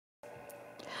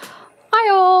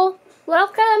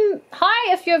welcome.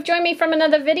 Hi, if you have joined me from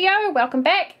another video, welcome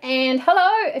back. And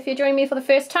hello, if you're joining me for the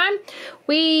first time.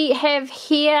 We have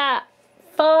here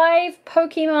 5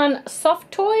 Pokemon soft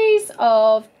toys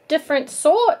of different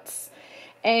sorts.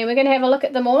 And we're going to have a look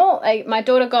at them all. My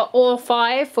daughter got all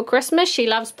 5 for Christmas. She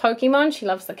loves Pokemon. She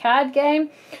loves the card game.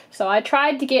 So I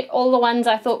tried to get all the ones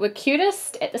I thought were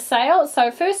cutest at the sale.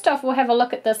 So first off, we'll have a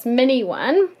look at this mini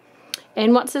one.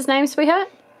 And what's his name, sweetheart?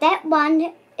 That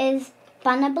one is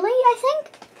Bunnelbyl, I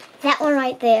think. That one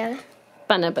right there.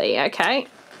 Bunnelbyl, okay.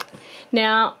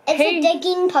 Now, it's a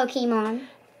digging Pokemon.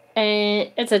 And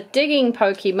it's a digging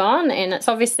Pokemon, and it's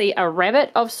obviously a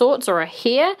rabbit of sorts, or a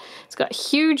hare. It's got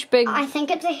huge big... I think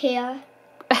it's a hare.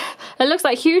 It looks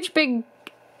like huge big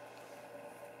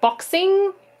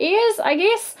boxing ears, I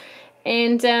guess.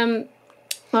 And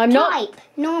I'm not...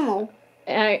 normal.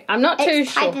 I'm not too sure.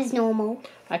 Its type is normal.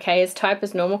 Okay, his type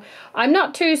is normal. I'm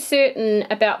not too certain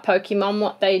about Pokemon,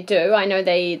 what they do. I know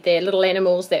they're little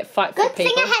animals that fight for people.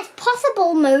 Good thing it has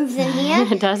possible moves in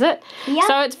here. Does it? Yeah.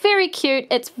 So it's very cute.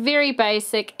 It's very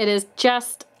basic. It is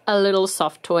just a little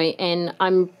soft toy, and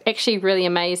I'm actually really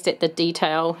amazed at the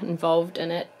detail involved in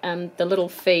it. The little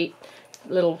feet,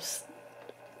 little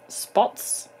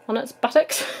spots on its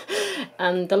buttocks,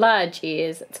 and the large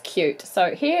ears. It's cute.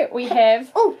 So here we have...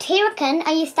 Oh, Terrakion.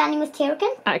 Are you starting with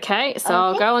Terrakion? Okay, so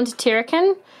I'll go on to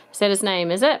Terrakion. Is that his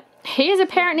name, is it? He is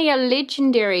apparently a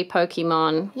legendary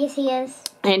Pokemon. Yes, he is.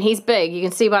 And he's big. You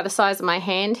can see by the size of my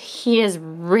hand, he is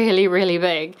really, really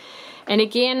big. And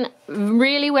again,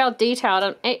 really well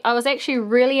detailed. I was actually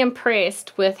really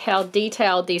impressed with how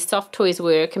detailed these soft toys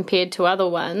were compared to other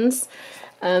ones.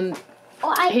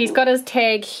 He's got his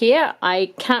tag here.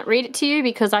 I can't read it to you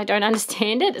because I don't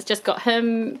understand it. It's just got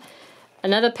him,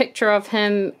 another picture of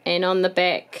him, and on the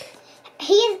back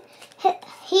he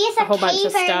is a whole bunch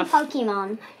of stuff.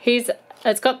 Pokemon.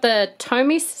 It's got the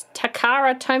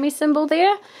Takara Tomy symbol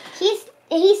there. He's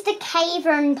the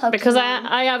cavern Pokemon. Because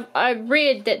I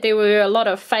read that there were a lot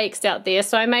of fakes out there,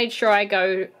 so I made sure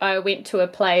I went to a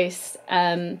place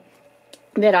that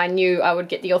I knew I would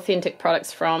get the authentic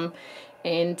products from.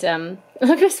 And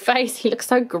look at his face. He looks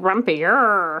so grumpy.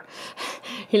 Arrgh.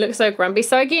 He looks so grumpy.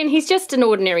 So again, he's just an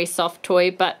ordinary soft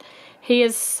toy, but he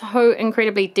is so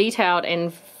incredibly detailed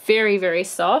and very, very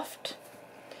soft.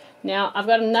 Now, I've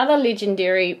got another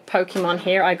legendary Pokemon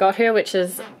here. I got her, which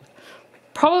is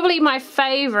probably my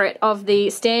favorite of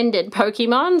the standard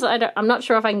Pokemons. I'm not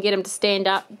sure if I can get him to stand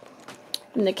up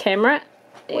in the camera.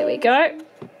 There we go.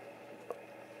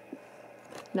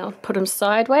 Now I'll put him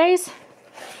sideways.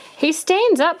 He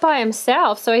stands up by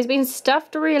himself, so he's been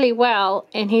stuffed really well,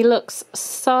 and he looks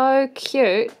so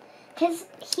cute.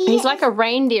 He's like a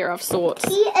reindeer of sorts.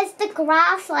 He is the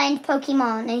grassland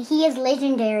Pokemon, and he is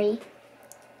legendary.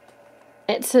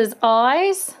 It's his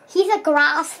eyes. He's a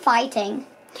grass fighting.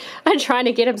 I'm trying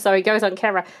to get him so he goes on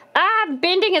camera.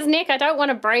 Bending his neck. I don't want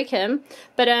to break him,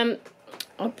 but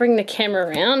I'll bring the camera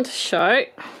around to show.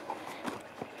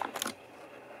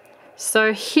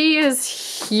 So he is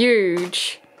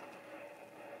huge.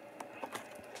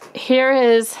 Here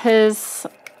is his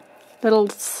little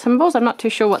symbols. I'm not too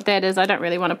sure what that is. I don't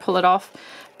really want to pull it off.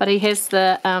 But he has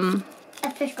the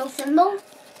official symbol.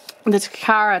 The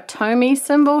Takara Tomy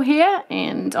symbol here,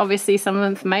 and obviously some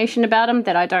information about him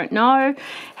that I don't know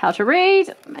how to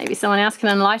read. Maybe someone else can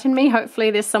enlighten me.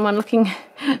 Hopefully there's someone looking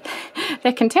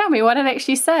that can tell me what it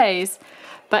actually says.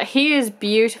 But he is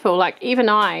beautiful. Like, even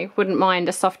I wouldn't mind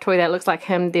a soft toy that looks like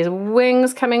him. There's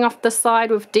wings coming off the side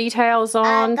with details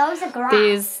on. Those are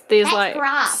grass. There's That's like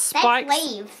grass. spikes. That's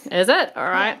leaves. Is it? All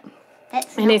right. Yeah.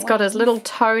 And he's got his little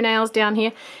toenails down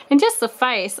here. And just the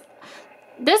face.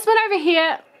 This one over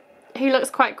here, he looks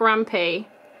quite grumpy.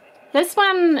 This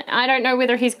one, I don't know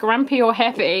whether he's grumpy or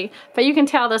happy, but you can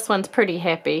tell this one's pretty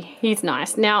happy. He's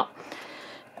nice. Now,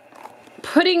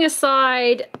 putting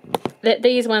aside that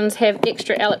these ones have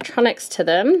extra electronics to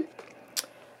them,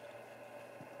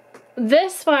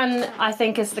 this one I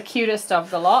think is the cutest of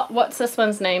the lot. What's this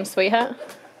one's name, sweetheart?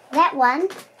 That one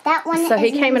so is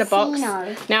he came in a box.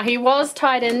 Minccino. Now he was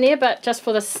tied in there, but just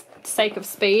for the sake of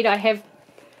speed I have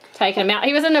taken him out.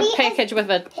 He was in a package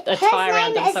with a tie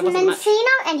around him, so it wasn't much. His name is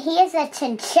Minccino, and he is a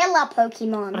chinchilla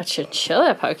Pokemon. A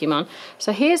chinchilla Pokemon.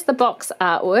 So here's the box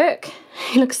artwork.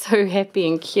 He looks so happy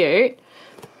and cute.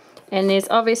 And there's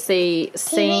obviously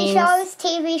scenes.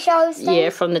 TV shows. Things. Yeah,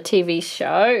 from the TV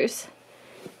shows.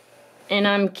 And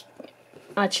I'm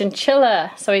a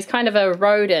chinchilla, so he's kind of a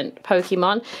rodent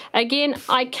Pokemon. Again,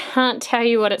 I can't tell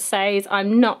you what it says.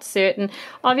 I'm not certain.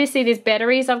 Obviously, there's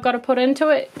batteries I've got to put into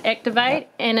it, activate,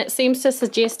 and it seems to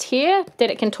suggest here that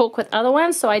it can talk with other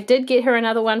ones. So I did get her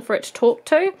another one for it to talk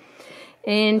to.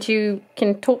 and you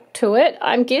can talk to it.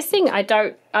 I'm guessing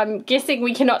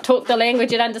we cannot talk the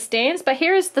language it understands, but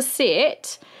here is the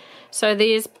set. So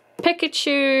there's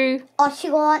Pikachu,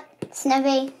 Oshawott,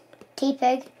 Snivy,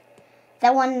 T-Pig,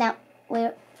 other one that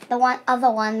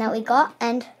we got,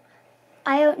 and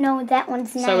I don't know that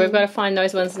one's name. So we've got to find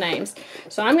those ones' names.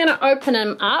 So I'm going to open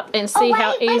them up and see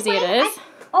how easy it is.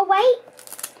 Oh wait.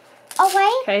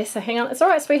 Okay, so hang on. It's all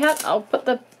right, sweetheart. I'll put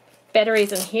the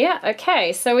batteries in here.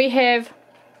 Okay, so we have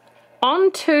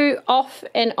on 2, off,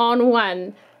 and on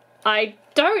 1. I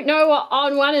don't know what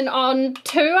on 1 and on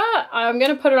 2 are. I'm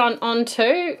going to put it on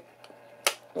 2.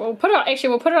 We'll put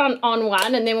it on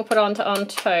 1, and then we'll put it on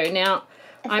 2. Now,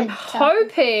 I'm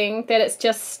hoping that it's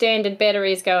just standard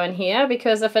batteries going here,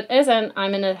 because if it isn't,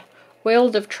 I'm in a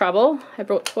world of trouble. I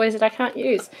brought toys that I can't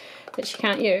use, that she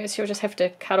can't use. She'll just have to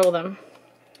cuddle them.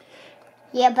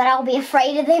 Yeah, but I'll be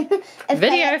afraid of them.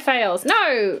 Video fails.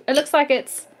 No, it looks like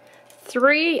it's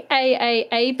 3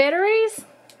 AAA batteries.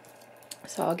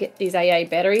 So I'll get these AA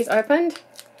batteries opened.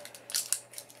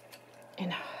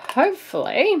 And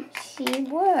hopefully she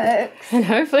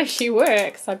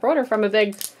works. I brought her from a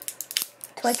big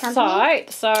toy company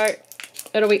site, so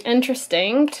it'll be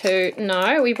interesting to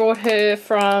know. We brought her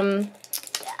from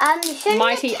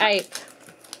Mighty Ape.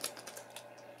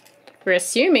 We're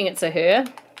assuming it's a her.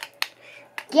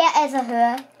 Yeah, it's a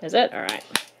her. Is it? Alright.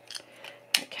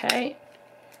 Okay.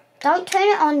 Don't turn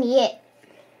it on yet.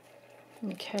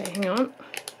 Okay, hang on.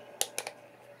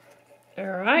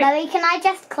 Alright. Maybe can I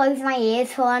just close my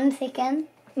ears for 1 second?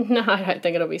 No, I don't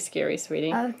think it'll be scary,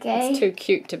 sweetie. Okay. It's too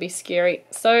cute to be scary.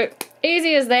 So,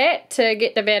 easy as that to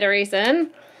get the batteries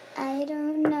in. I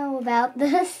don't know about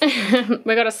this. We've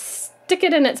got to stick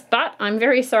it in its butt. I'm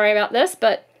very sorry about this,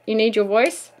 but you need your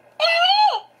voice.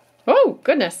 Oh,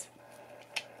 goodness.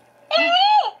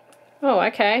 Oh,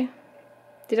 okay.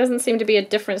 There doesn't seem to be a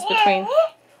difference between...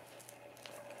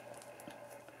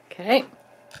 Okay.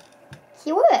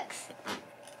 He works.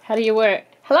 How do you work?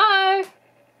 Hello?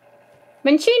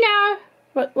 Minccino.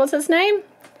 What's his name?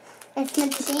 It's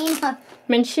Minccino.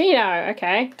 Minccino,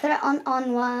 okay. Put it on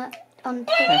 2.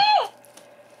 Okay.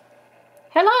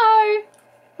 Hello?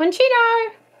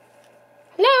 Minccino?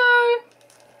 Hello?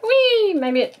 Whee!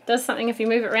 Maybe it does something if you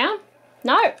move it around?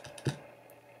 No.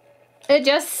 It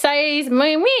just says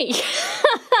me.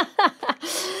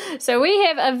 So we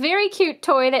have a very cute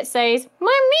toy that says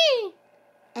me.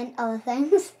 And other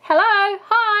things. Hello,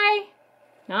 hi.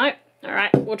 No, all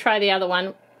right, we'll try the other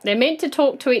one. They're meant to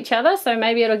talk to each other, so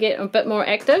maybe it'll get a bit more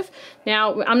active.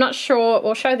 Now, I'm not sure.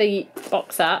 We'll show the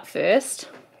box art first.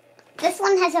 This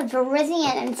one has a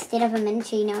Virizion instead of a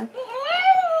Minccino.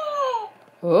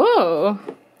 Oh,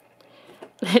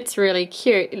 that's really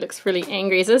cute. It looks really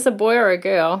angry. Is this a boy or a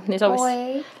girl? There's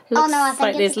Boy. Oh no, I think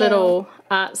like it's there's a girl. little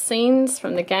art scenes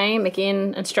from the game.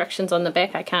 Again, instructions on the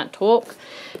back. I can't talk.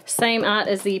 Same art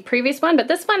as the previous one, but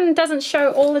this one doesn't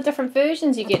show all the different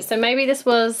versions you get. So maybe this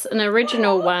was an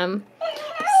original one.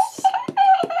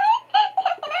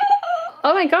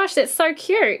 Oh my gosh, that's so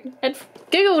cute. It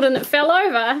giggled and it fell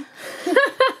over.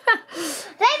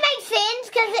 That makes sense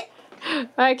because it...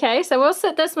 Okay, so we'll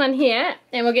set this one here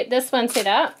and we'll get this one set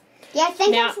up. Yeah, I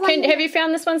think Now, it's one... have you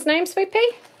found this one's name, Sweet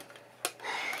Pea?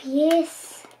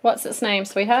 Yes. What's its name,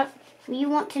 sweetheart? You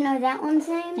want to know that one's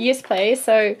name? Yes, please.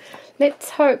 So let's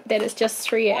hope that it's just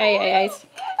 3 AAAs.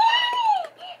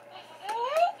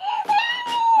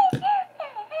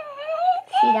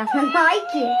 She doesn't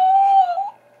like you.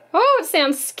 Oh, it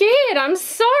sounds scared. I'm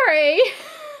sorry.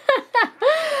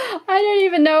 I don't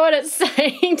even know what it's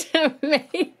saying to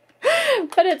me.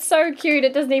 But it's so cute,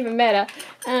 it doesn't even matter.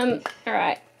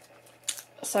 Alright.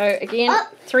 So, again,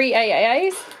 3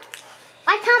 AAAs.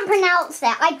 I can't pronounce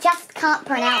that. I just can't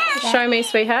pronounce that. Show me,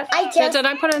 sweetheart. No,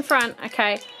 don't put it in front.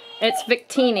 Okay. It's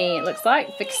Victini, it looks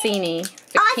like. Victini.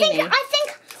 I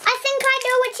think I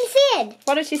know what she said.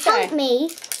 What did she say? Help me.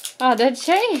 Oh, did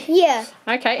she? Yeah.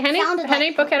 Okay, Sounded honey,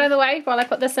 like book out of the way while I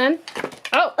put this in.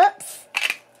 Oh. Oops.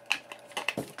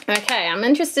 Okay, I'm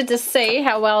interested to see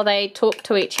how well they talk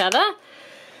to each other.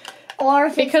 Or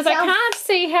if Because I can't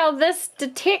see how this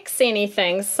detects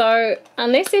anything. So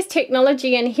unless there's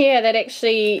technology in here that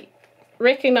actually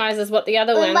recognizes what the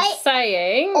other one's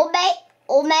saying.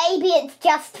 Or maybe it's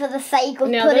just for the sake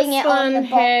of putting it on the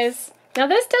box. Now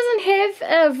this doesn't have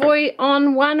a voice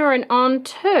on 1 or an on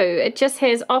 2. It just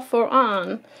has off or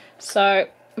on. So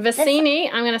Vicini,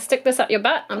 I'm going to stick this up your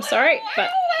butt. I'm sorry, but...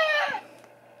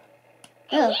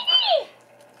 Oh.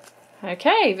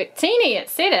 Okay, Victini, it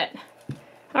said it.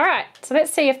 Alright, so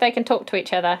let's see if they can talk to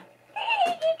each other.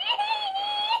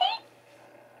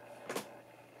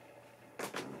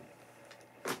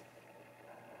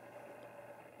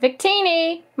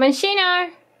 Victini, Minccino.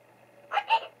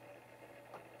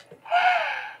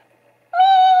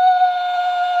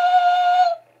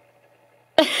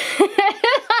 I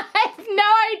have no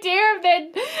idea if they're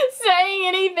saying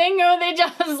anything or they're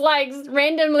just like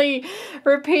randomly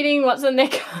repeating what's in their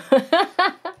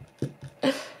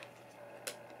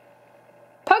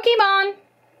Pokemon.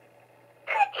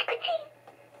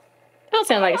 Don't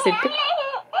sound like I said.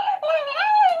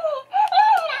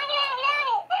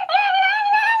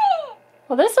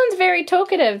 Well, this one's very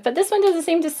talkative, but this one doesn't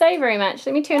seem to say very much.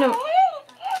 Let me turn him.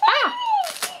 Ah!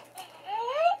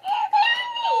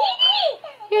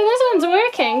 Yeah, this one's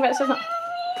working, but it's just not.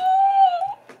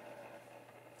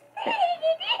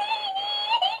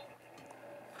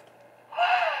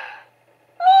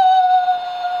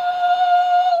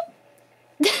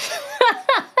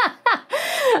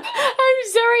 I'm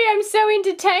sorry, I'm so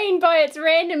entertained by its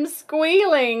random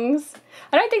squealings.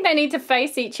 I don't think they need to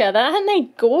face each other. Aren't they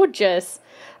gorgeous?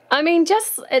 I mean,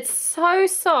 just, it's so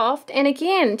soft. And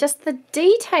again, just the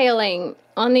detailing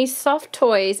on these soft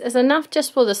toys is enough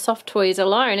just for the soft toys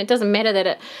alone. It doesn't matter that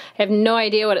I have no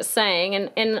idea what it's saying.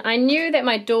 And I knew that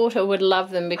my daughter would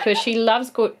love them because she loves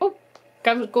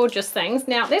gorgeous things.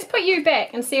 Now, let's put you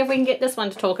back and see if we can get this one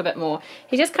to talk a bit more.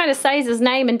 He just kind of says his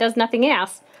name and does nothing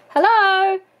else.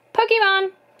 Hello,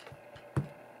 Pokemon.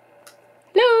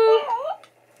 Hello.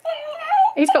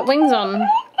 He's got wings on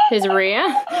his rear.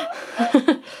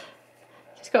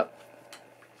 He's got...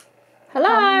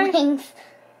 Hello. Wings.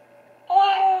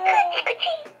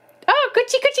 Oh,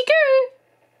 coochie coochie coo.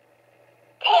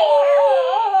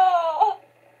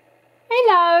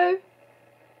 Hello.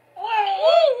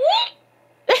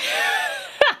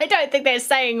 I don't think they're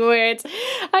saying words.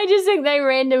 I just think they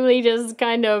randomly just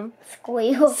kind of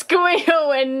squeal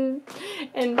and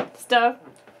stuff.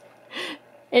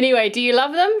 Anyway, do you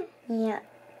love them? Yeah.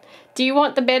 Do you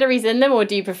want the batteries in them or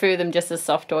do you prefer them just as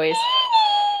soft toys?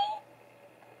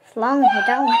 As long as I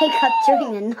don't wake up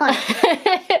during the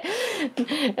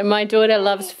night. And my daughter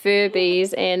loves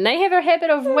Furbies and they have a habit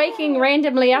of waking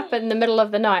randomly up in the middle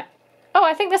of the night. Oh,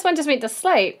 I think this one just went to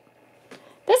sleep.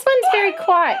 This one's very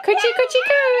quiet. Coochie coochie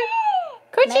coo.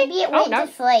 Coochie. Maybe it went to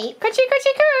sleep. Coochie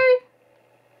coochie coo.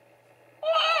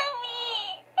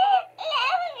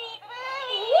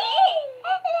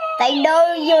 They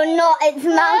know you're not its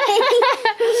mummy.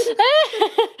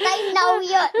 They know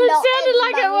you're not It sounded its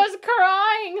like mummy. it was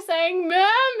crying, saying,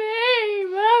 "Mommy,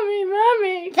 mommy,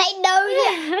 mommy." They know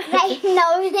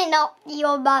they're not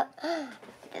your mum.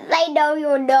 They know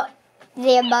you're not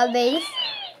their mummies.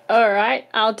 All right,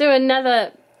 I'll do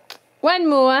one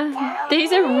more.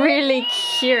 These are really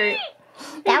cute.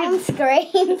 That one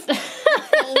screams.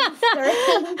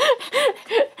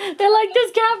 They're like,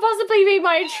 this can't possibly be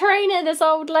my trainer, this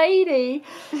old lady.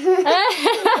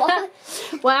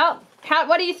 Well,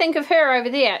 what do you think of her over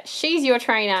there? She's your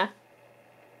trainer.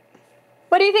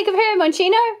 What do you think of her,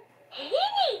 Minccino?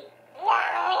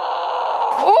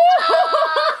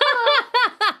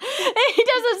 He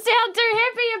doesn't sound too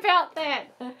happy about that.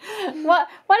 What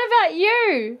about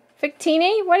you,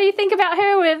 Victini? What do you think about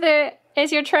her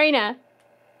as your trainer?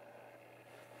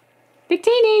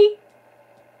 Victini.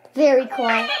 Very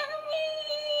quiet.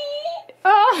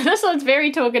 Oh, this one's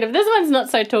very talkative. This one's not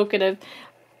so talkative.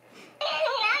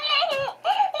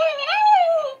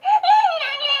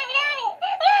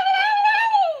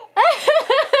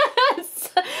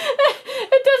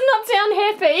 It does not sound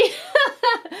happy.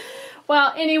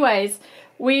 Well, anyways,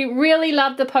 we really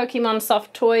love the Pokemon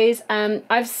soft toys.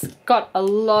 I've got a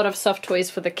lot of soft toys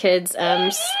for the kids.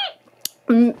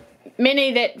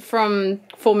 Many that for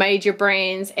major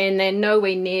brands, and they're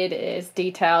nowhere near as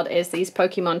detailed as these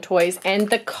Pokemon toys, and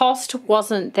the cost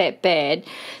wasn't that bad.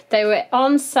 They were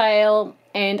on sale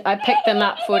and I picked them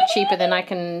up for cheaper than I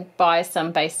can buy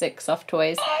some basic soft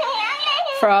toys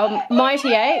from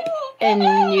Mighty Ape in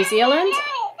New Zealand.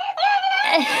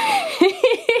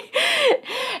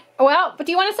 Well,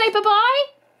 do you want to say bye-bye?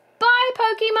 Bye,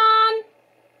 Pokemon!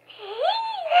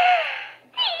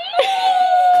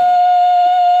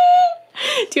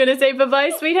 Do you want to say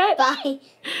bye-bye, sweetheart? Bye.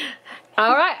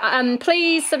 Alright,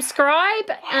 please subscribe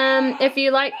if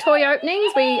you like toy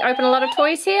openings. We open a lot of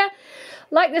toys here.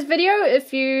 Like this video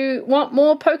if you want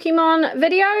more Pokemon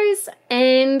videos,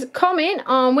 and comment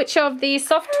on which of these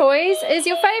soft toys is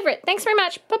your favourite. Thanks very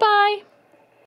much. Bye-bye.